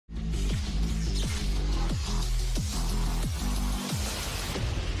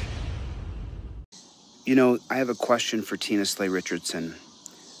You know, I have a question for Tina Slay Richardson.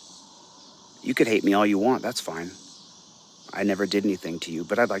 You could hate me all you want, that's fine. I never did anything to you,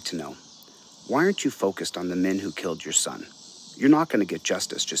 but I'd like to know. Why aren't you focused on the men who killed your son? You're not going to get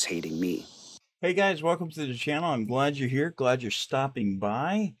justice just hating me. Hey guys, welcome to the channel. I'm glad you're here. Glad you're stopping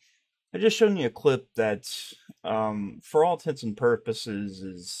by. I just showed you a clip that, for all intents and purposes,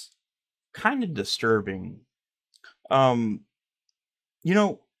 is kind of disturbing. Um, you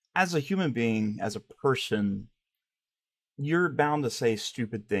know, as a human being, as a person, you're bound to say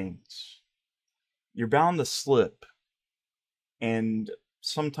stupid things. You're bound to slip, and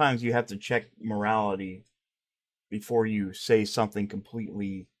sometimes you have to check morality before you say something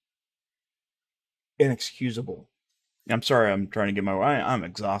completely inexcusable. I'm sorry, I'm trying to get I'm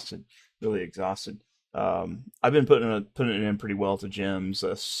exhausted, really exhausted. I've been putting it in pretty well to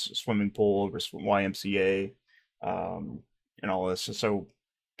gyms, swimming pool, over YMCA, and all this. So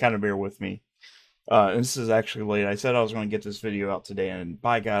kind of bear with me. And this is actually late. I said I was going to get this video out today, and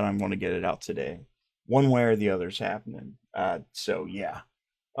by God, I'm going to get it out today. One way or the other's happening. So yeah.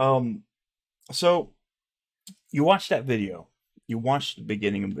 Um, so you watched that video. You watched the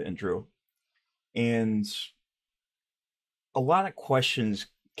beginning of the intro, and a lot of questions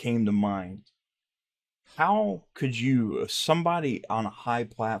came to mind. How could you, somebody on a high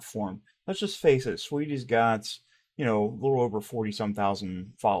platform, let's just face it, Sweetie's got, a little over 40 some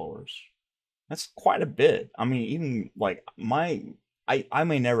thousand followers. That's quite a bit. I mean, even like I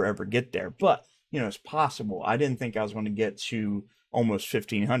may never ever get there, but it's possible. I didn't think I was going to get to almost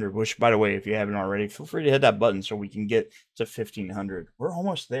 1,500, which, by the way, if you haven't already, feel free to hit that button so we can get to 1,500. We're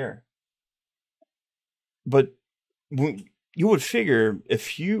almost there. But you would figure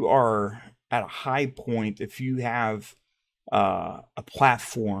if you are at a high point, if you have a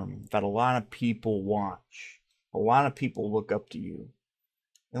platform that a lot of people watch, a lot of people look up to you.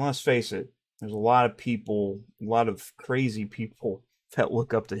 And let's face it, there's a lot of people, a lot of crazy people that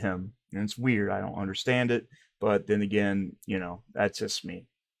look up to him. And it's weird. I don't understand it. But then again, that's just me.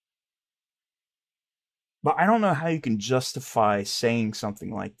 But I don't know how you can justify saying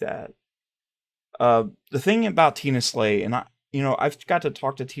something like that. The thing about Tina Slay, and I've got to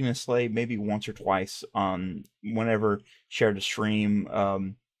talk to Tina Slay maybe once or twice on whenever shared a stream,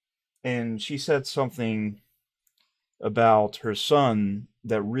 and she said something about her son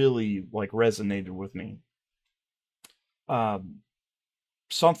that really like resonated with me.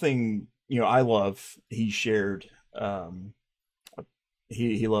 Something I love. He shared.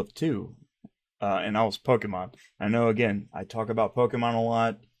 He loved too, and that was Pokemon. I know again I talk about Pokemon a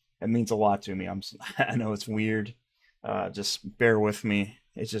lot. It means a lot to me. I know it's weird. Just bear with me.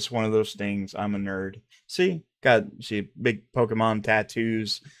 It's just one of those things. I'm a nerd. See, big Pokemon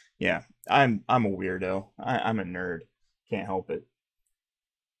tattoos. Yeah, I'm a weirdo. I'm a nerd. Can't help it.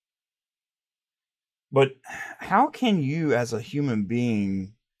 But how can you, as a human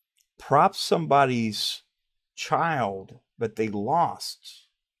being, prop somebody's child that they lost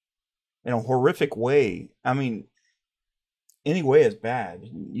in a horrific way? I mean, any way is bad.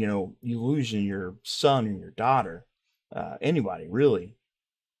 You losing your son or your daughter, anybody really.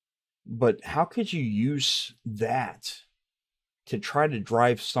 But how could you use that to try to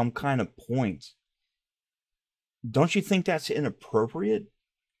drive some kind of point? Don't you think that's inappropriate?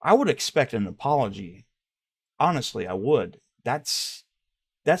 I would expect an apology. Honestly, I would. That's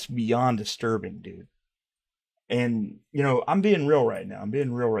beyond disturbing, dude. And I'm being real right now. I'm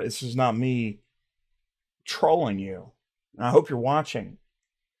being real right. This is not me trolling you. And I hope you're watching.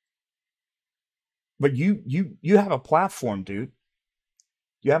 But you have a platform, dude.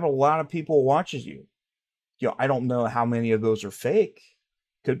 You have a lot of people who watches you. I don't know how many of those are fake.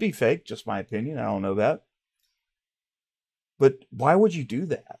 Could be fake, just my opinion. I don't know that. But why would you do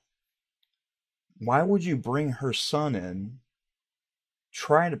that? Why would you bring her son in,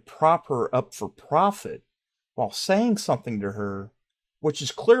 try to prop her up for profit while saying something to her which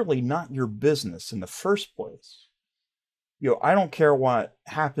is clearly not your business in the first place? I don't care what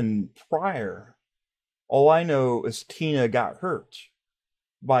happened prior. All I know is Tina got hurt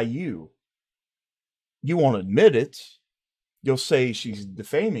by you. You won't admit it. You'll say she's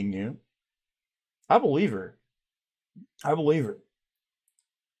defaming you. I believe her. I believe her.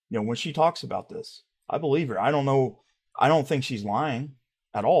 When she talks about this, I believe her. I don't know. I don't think she's lying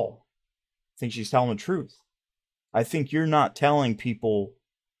at all. I think she's telling the truth. I think you're not telling people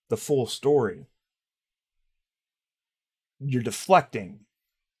the full story. You're deflecting.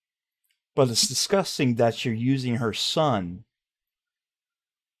 But it's disgusting that you're using her son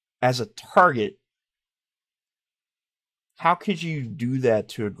as a target. How could you do that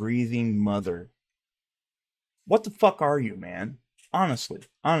to a grieving mother? What the fuck are you, man? Honestly,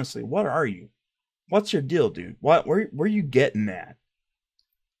 what are you? What's your deal, dude? Where are you getting at?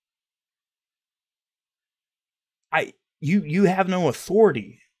 You have no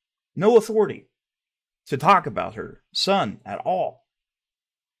authority. No authority to talk about her son at all.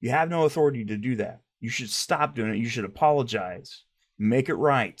 You have no authority to do that. You should stop doing it. You should apologize. Make it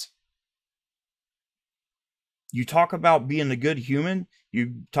right. You talk about being a good human.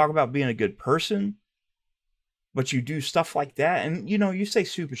 You talk about being a good person. But you do stuff like that. And, you know, you say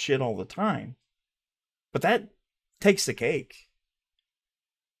stupid shit all the time. But that takes the cake.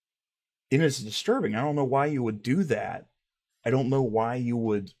 And it's disturbing. I don't know why you would do that. I don't know why you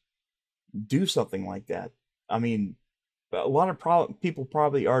would do something like that. I mean, a lot of people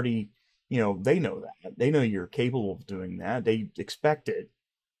probably already, you know, they know that. They know you're capable of doing that. They expect it.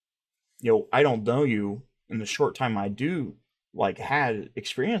 You know, I don't know you. In the short time I do, like, had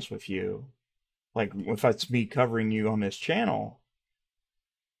experience with you, like, if it's me covering you on this channel,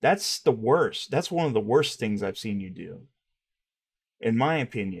 that's the worst. That's one of the worst things I've seen you do, in my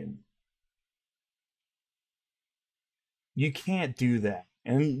opinion. You can't do that.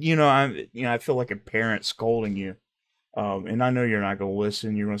 And, you know, I feel like a parent scolding you. And I know you're not going to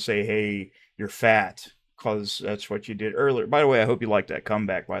listen. You're going to say, hey, you're fat, because that's what you did earlier. By the way, I hope you liked that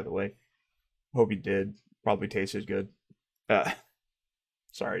comeback, by the way. Hope you did. Probably tasted good.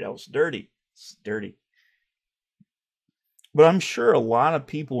 Sorry, that was dirty. It's dirty. But I'm sure a lot of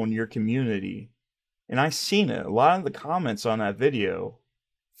people in your community, and I seen it, a lot of the comments on that video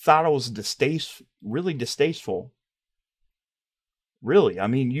thought it was really distasteful. Really, I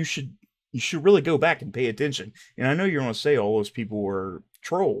mean, you should really go back and pay attention. And I know you're going to say all those people were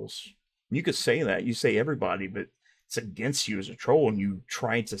trolls. You could say that. You say everybody, but it's against you as a troll, and you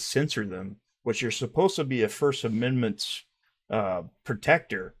try to censor them, which you're supposed to be a First Amendment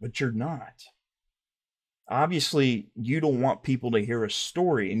protector, but you're not. Obviously, you don't want people to hear a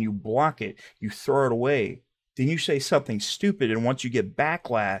story, and you block it. You throw it away. Then you say something stupid, and once you get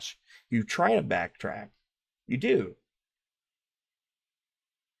backlash, you try to backtrack. You do.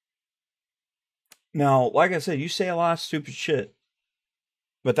 Now, like I said, you say a lot of stupid shit,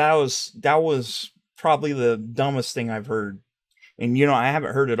 but that was probably the dumbest thing I've heard. And, you know, I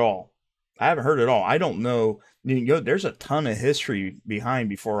haven't heard it all. I don't know. You know, there's a ton of history behind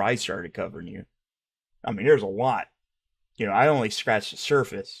before I started covering you. I mean, there's a lot. You know, I only scratched the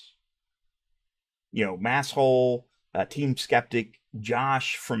surface. You know, Masshole, Team Skeptic,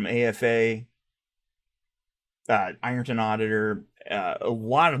 Josh from AFA, Ironton Auditor, a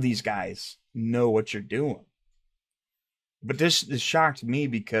lot of these guys know what you're doing. But this shocked me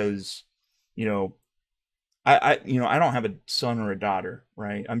because, you know, I don't have a son or a daughter,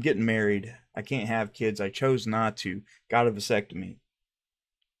 right? I'm getting married. I can't have kids. I chose not to. Got a vasectomy.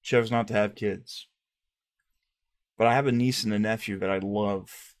 Chose not to have kids. But I have a niece and a nephew that I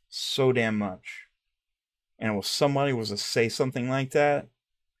love so damn much. And if somebody was to say something like that,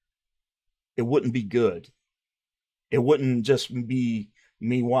 it wouldn't be good. It wouldn't just be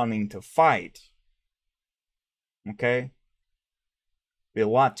me wanting to fight. Okay? Be a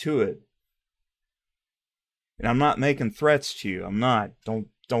lot to it. And I'm not making threats to you. I'm not. Don't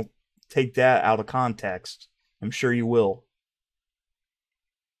take that out of context. I'm sure you will.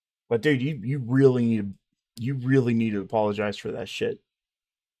 But dude, you really need to apologize for that shit.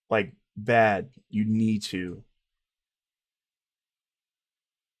 Like, bad. You need to.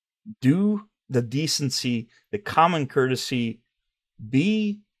 Do the decency, the common courtesy,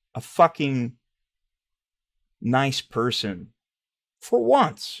 be a fucking nice person. For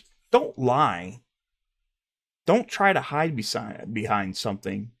once. Don't lie. Don't try to hide behind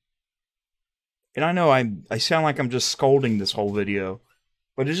something. And I know I sound like I'm just scolding this whole video,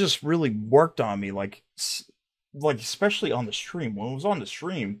 but it just really worked on me, like especially on the stream. When it was on the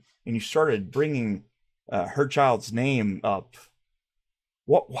stream and you started bringing her child's name up,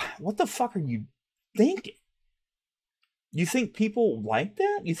 what the fuck are you thinking? You think people like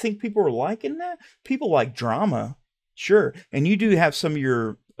that? You think people are liking that? People like drama, sure. And you do have some of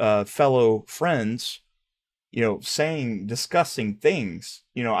your fellow friends, you know, saying disgusting things.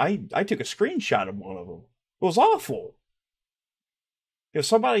 You know, I took a screenshot of one of them. It was awful. You know,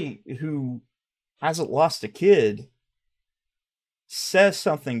 somebody who hasn't lost a kid says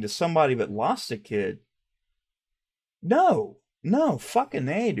something to somebody that lost a kid. No, fucking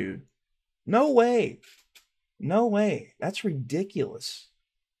A, dude. No way. No way. That's ridiculous.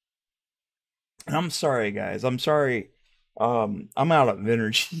 And I'm sorry, guys. I'm sorry. I'm out of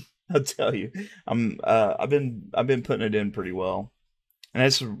energy. I'll tell you. I've been putting it in pretty well. And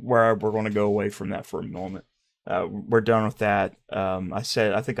that's where we're going to go away from that for a moment. We're done with that. I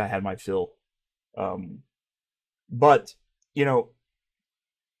think I had my fill. But, you know,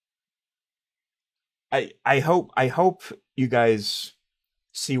 I hope you guys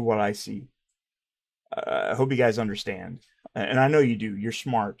see what I see. I hope you guys understand, and I know you do. You're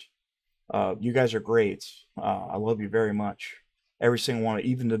smart. You guys are great. I love you very much. Every single one,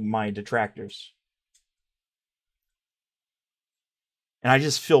 even to my detractors. And I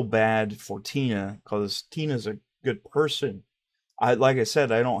just feel bad for Tina because Tina's a good person. Like I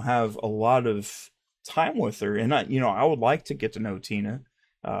said, I don't have a lot of time with her, and I would like to get to know Tina.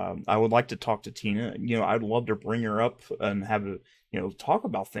 I would like to talk to Tina. I'd love to bring her up and have a talk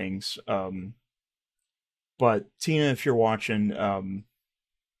about things. But Tina, if you're watching,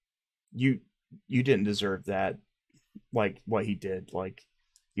 you you didn't deserve that. Like what he did, like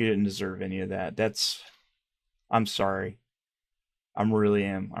you didn't deserve any of that. I'm sorry. I'm really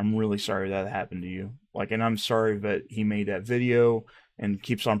am. I'm really sorry that happened to you. Like, and I'm sorry that he made that video and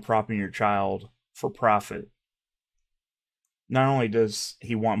keeps on propping your child for profit. Not only does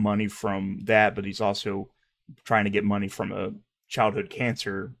he want money from that, but he's also trying to get money from a childhood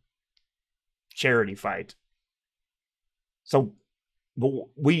cancer charity fight. So, but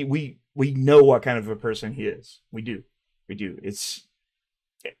we know what kind of a person he is. We do. We do. It's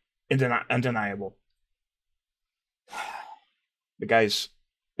undeniable. But guys,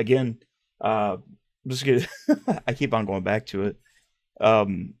 again, just get. I keep on going back to it.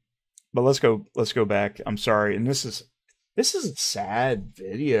 But let's go back. I'm sorry, and this is a sad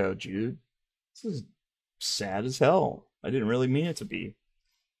video, Jude. This is sad as hell. I didn't really mean it to be.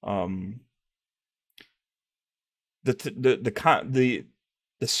 The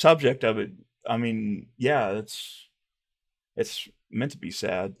subject of it. I mean, yeah, it's meant to be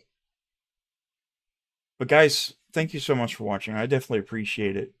sad. But guys, thank you so much for watching. I definitely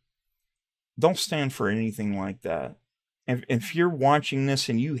appreciate it. Don't stand for anything like that. If you're watching this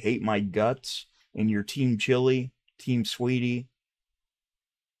and you hate my guts and you're Team Chili, Team Sweetie,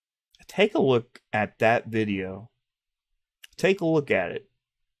 take a look at that video. Take a look at it.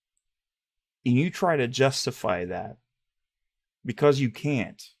 And you try to justify that. Because you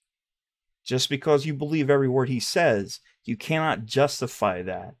can't. Just because you believe every word he says, you cannot justify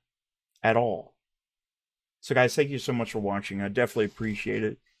that at all. So guys, thank you so much for watching. I definitely appreciate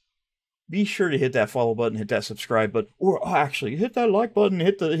it. Be sure to hit that follow button, hit that subscribe button, or actually hit that like button,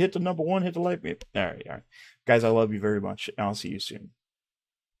 hit the number one, hit the like. All right. Guys, I love you very much, and I'll see you soon.